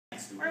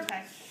We're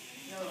okay. I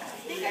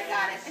think I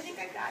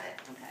got it.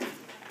 Okay.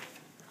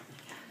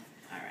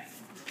 All right.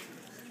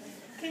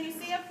 Can you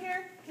see up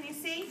here? Can you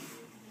see?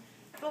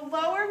 The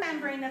lower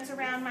membrane that's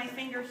around my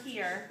finger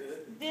here,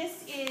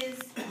 this is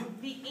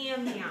the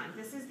amnion.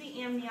 This is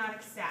the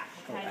amniotic sac.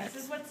 Okay? This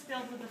is what's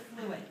filled with the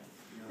fluid.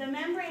 The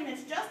membrane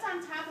that's just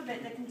on top of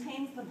it that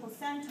contains the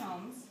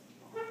placentomes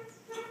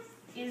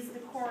is the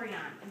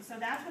chorion. And so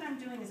that's what I'm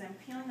doing is I'm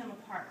peeling them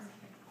apart.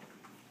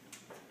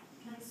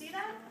 Can you see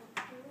that?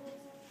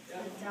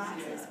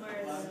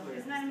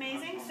 Isn't that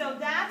amazing? So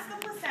that's the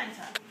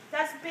placenta.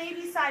 That's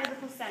baby side of the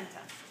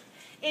placenta.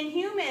 In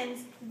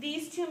humans,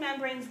 these two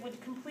membranes would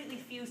completely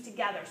fuse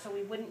together, so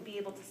we wouldn't be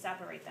able to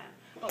separate them.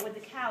 But with the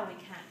cow, we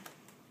can.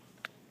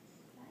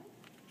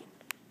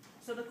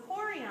 So the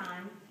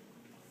chorion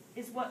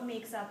is what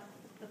makes up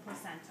the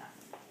placenta.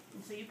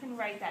 And so you can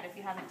write that if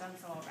you haven't done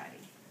so already.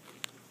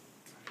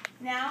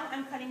 Now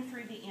I'm cutting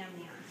through the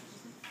amnion.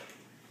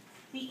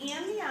 The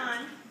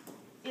amnion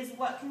is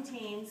what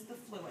contains the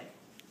fluid.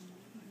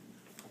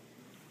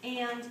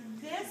 And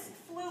this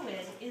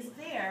fluid is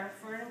there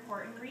for an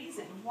important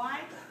reason.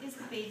 Why is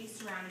the baby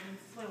surrounded in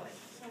fluid?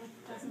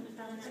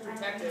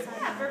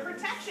 Yeah, for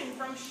protection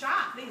from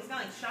shock. It's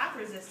got like shock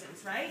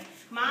resistance, right?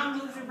 Mom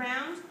moves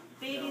around,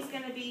 baby's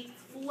going to be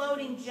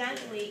floating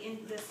gently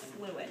in this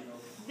fluid.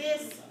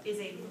 This is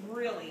a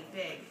really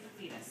big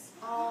fetus.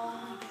 Oh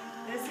my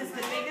God. This is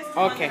the biggest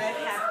one that I've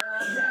had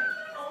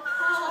all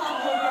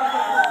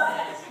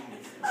day.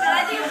 Can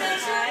I do a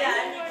picture?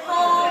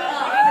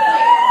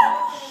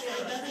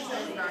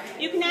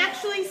 You can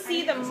actually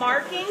see the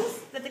markings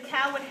that the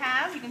cow would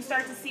have. You can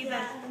start to see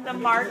the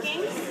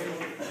markings.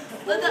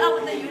 Look up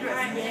with the uterus.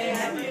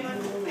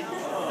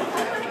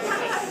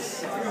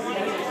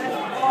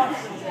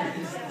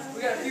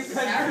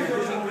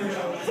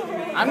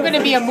 I'm going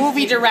to be a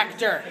movie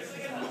director.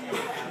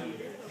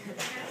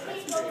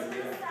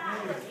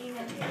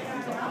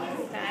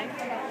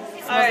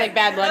 Smells like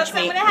bad lunch meat.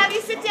 I'm going to have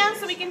you sit down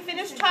so we can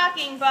finish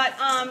talking, but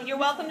you're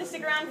welcome to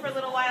stick around for a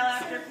little while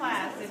after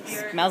class. If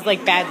you're Smells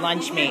like bad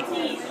lunch meat.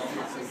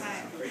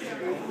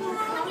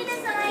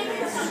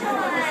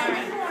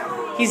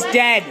 He's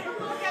dead.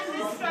 Look at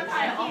this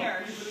structure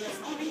here.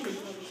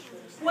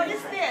 What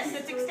is this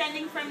that's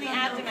extending from the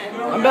abdomen?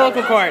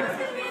 Umbilical cord.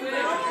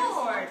 Umbilical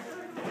cord.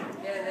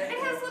 It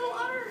has little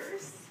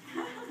udders.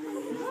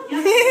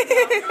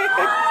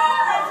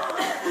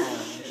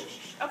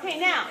 Okay,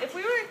 now, if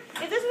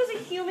this was a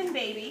human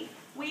baby,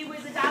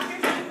 the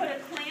doctors would put a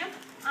clamp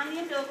on the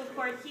umbilical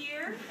cord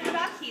here and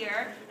back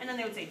here, and then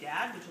they would say,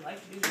 Dad, would you like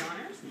to do the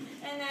honors?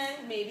 And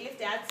then maybe if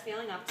Dad's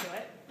feeling up to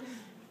it,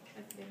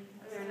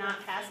 if they're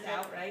not passed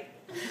out, right?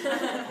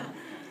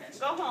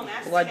 Go home,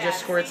 ask Blood Dad. just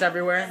squirts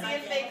everywhere. See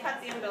if they cut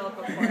the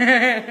umbilical cord. And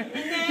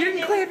then You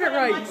didn't clamp it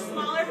right. Much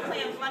smaller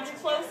clamp, much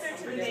closer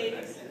to the baby.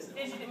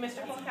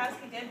 Mr.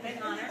 Polkowski did,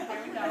 big honor.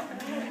 There we go.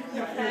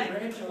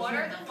 Okay. What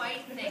are the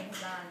white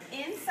things on?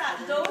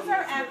 Inside, those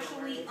are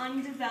actually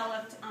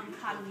undeveloped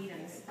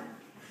cotyledons.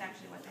 That's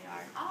actually what they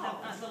are. Oh.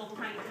 The little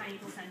tiny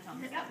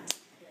placentomes. Yep.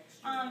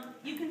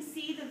 You can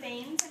see the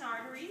veins and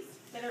arteries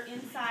that are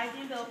inside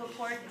the umbilical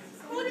cord.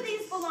 Who do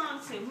these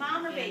belong to,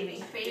 mom or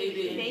baby?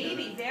 Baby.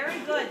 Baby. Very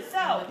good.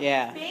 So,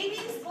 Yeah.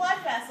 baby's blood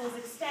vessels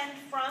extend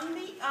from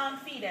the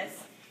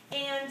fetus,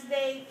 and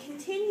they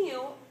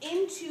continue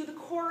into the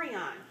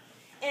chorion.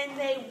 And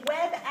they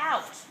web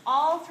out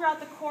all throughout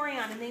the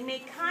chorion, and they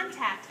make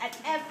contact at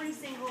every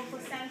single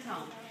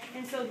placentome.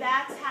 And so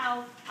that's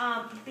how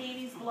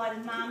baby's blood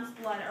and mom's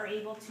blood are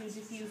able to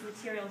diffuse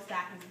materials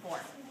back and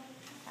forth.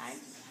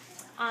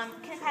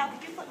 Okay? Kyle,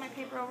 could you flip my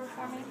paper over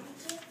for me?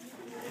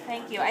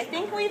 Thank you. I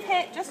think we've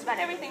hit just about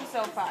everything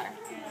so far.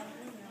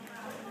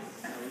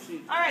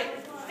 All right,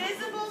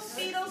 visible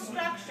fetal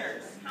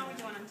structures. How are we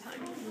doing on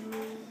time?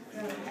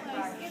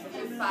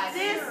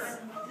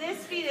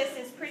 This fetus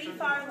is pretty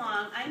far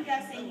along. I'm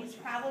guessing he's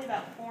probably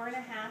about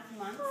 4.5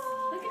 months.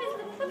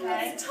 Look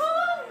at his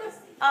tongue.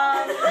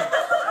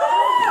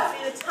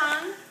 See the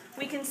tongue.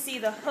 We can see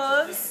the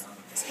hooves,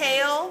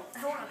 tail.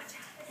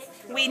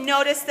 We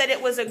noticed that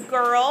it was a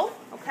girl.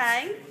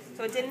 Okay,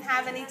 so it didn't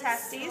have any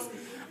testes.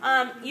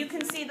 You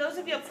can see, those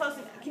of you up close,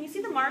 can you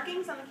see the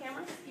markings on the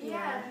camera?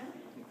 Yeah.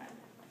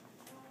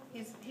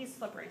 He's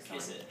slippery, so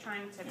I'm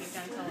trying to be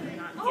gentle and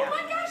not. Oh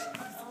my gosh.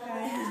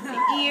 The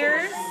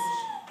ears,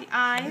 the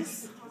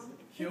eyes,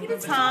 the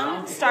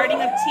tongue, starting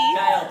of teeth.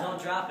 Kyle,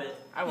 don't drop it.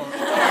 I won't.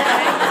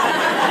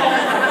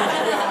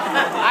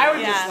 I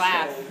would just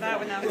laugh.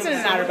 It's in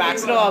an outer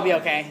box. It'll all be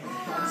okay.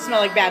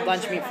 Smell like bad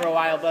lunch meat for a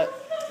while, but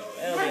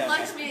it'll be okay.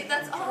 Lunch meat,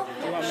 that's all.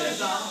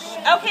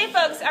 Okay,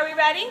 folks, are we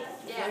ready?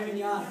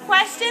 Yeah.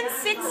 Question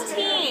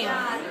 16.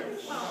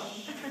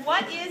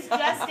 What is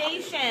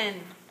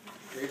gestation?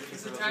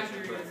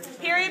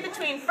 Period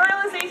between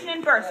fertilization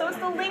and birth. So it's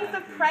the length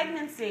of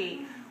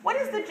pregnancy. What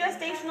is the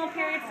gestational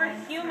period for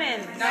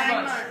humans?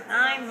 9 months.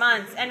 9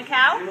 months. And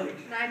cow?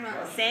 9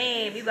 months.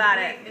 Same. You got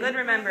it. Good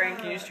remembering.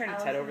 Can you just turn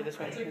its head over this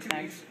way,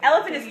 Knaggs?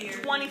 Elephant is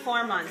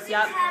 24 months.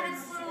 Yep.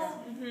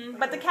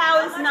 But the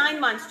cow is 9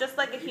 months, just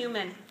like a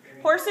human.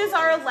 Horses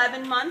are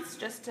 11 months,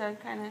 just to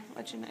kind of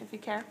let you know if you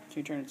care. Can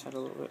you turn its head a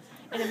little bit?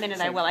 In a minute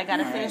I will. I got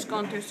to finish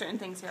going through certain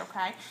things here,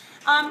 okay?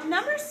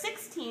 Number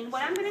 16,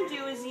 what I'm going to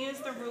do is use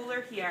the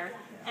ruler here.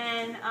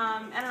 And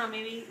I don't know,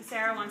 maybe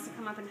Sarah wants to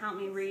come up and help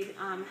me read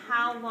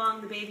how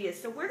long the baby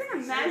is. So we're going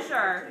to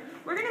measure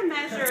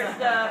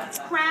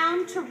the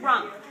crown to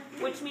rump,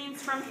 which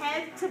means from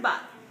head to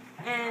butt.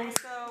 And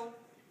so,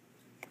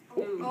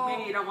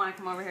 maybe you don't want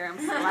to come over here. I'm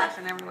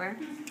splashing everywhere.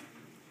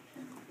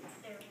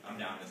 I'm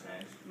down this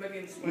man.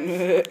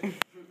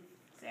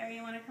 Sarah,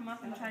 you want to come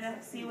up and try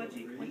to see what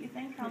you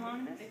think? How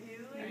long it is?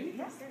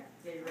 Yes.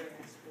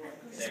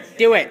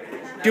 Do it.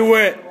 Do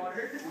it.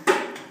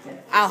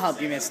 I'll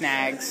help you, Miss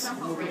Knaggs. It's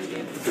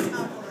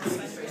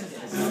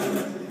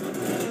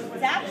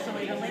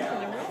actually the length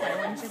of the ruler,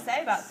 wouldn't you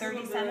say? About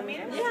 30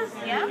 centimeters? Yeah.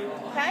 Yeah?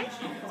 Okay.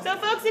 So,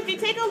 folks, if you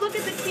take a look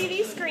at the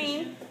TV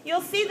screen,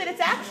 you'll see that it's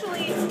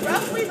actually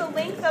roughly the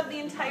length of the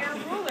entire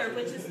ruler,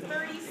 which is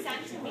 30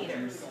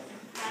 centimeters.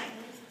 Okay?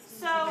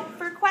 So,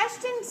 for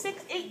question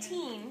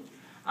 618,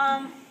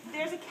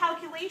 there's a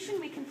calculation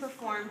we can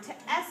perform to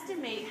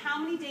estimate how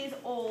many days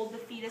old the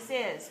fetus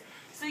is.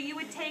 So you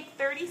would take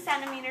 30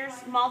 centimeters,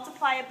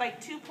 multiply it by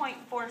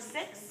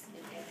 2.46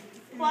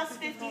 plus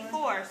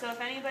 54. So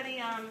if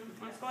anybody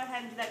wants to go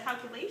ahead and do that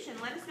calculation,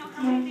 let us know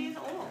how many days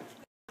old.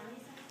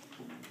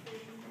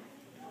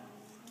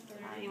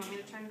 You want me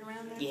to turn it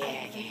around there?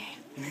 Yeah.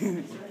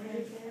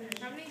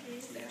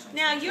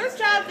 Now your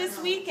job this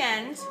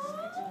weekend,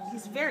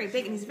 he's very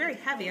big and he's very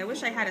heavy. I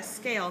wish I had a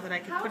scale that I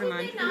could put him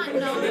on. How did they not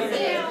know that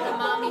the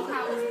mommy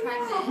cow was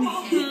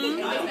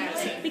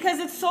pregnant? Because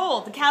it's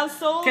sold. The cow's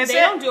sold. Kiss They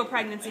it. don't do a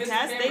pregnancy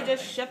test. They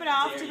just ship it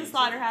off to the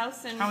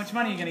slaughterhouse. And How much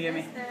money are you going to give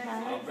me?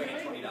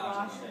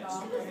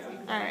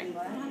 all right.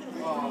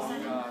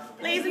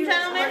 Ladies and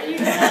gentlemen.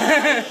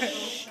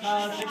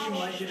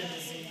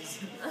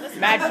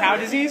 Mad cow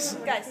disease?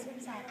 Guys.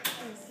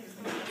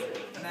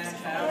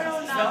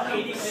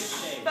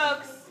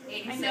 Folks,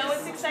 I know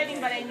it's exciting,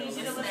 but I need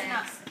you to listen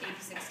up.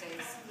 86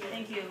 days.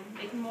 Thank you.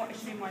 It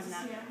should be more than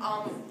that.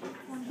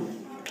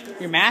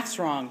 Your math's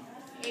wrong.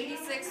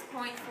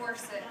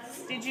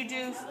 86.46. Did you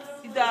do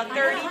the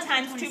 30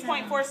 times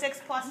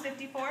 2.46 plus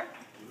 54?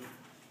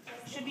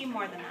 Should be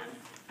more than that.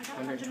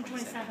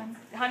 127.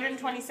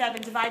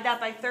 127. Divide that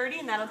by 30,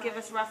 and that'll give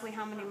us roughly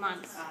how many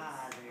months?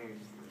 Okay.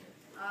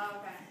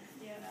 Okay.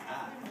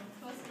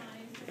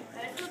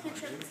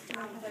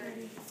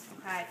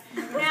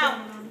 Now,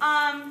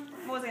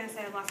 what was I going to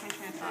say? I lost my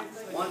train of thought.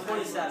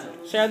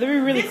 127. Sarah, that'd be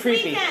really This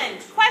creepy. weekend,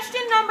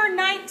 question number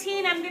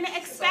 19, I'm going to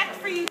expect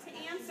for you to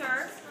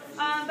answer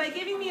by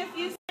giving me a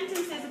few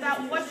sentences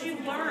about what you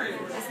learned.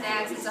 Miss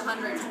Knaggs, it's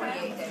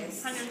 128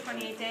 days.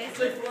 128 days?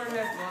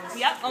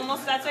 Yep,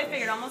 almost, that's what I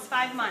figured, almost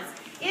 5 months.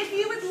 If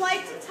you would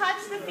like to touch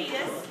the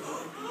fetus,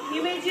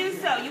 you may do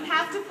so. You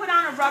have to put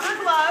on a rubber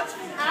glove.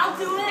 I'll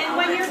do it. And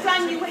when you're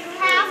done, you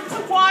have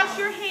to wash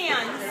your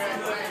hands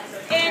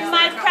in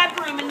my prep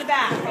room in the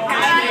back. Okay?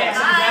 Bye.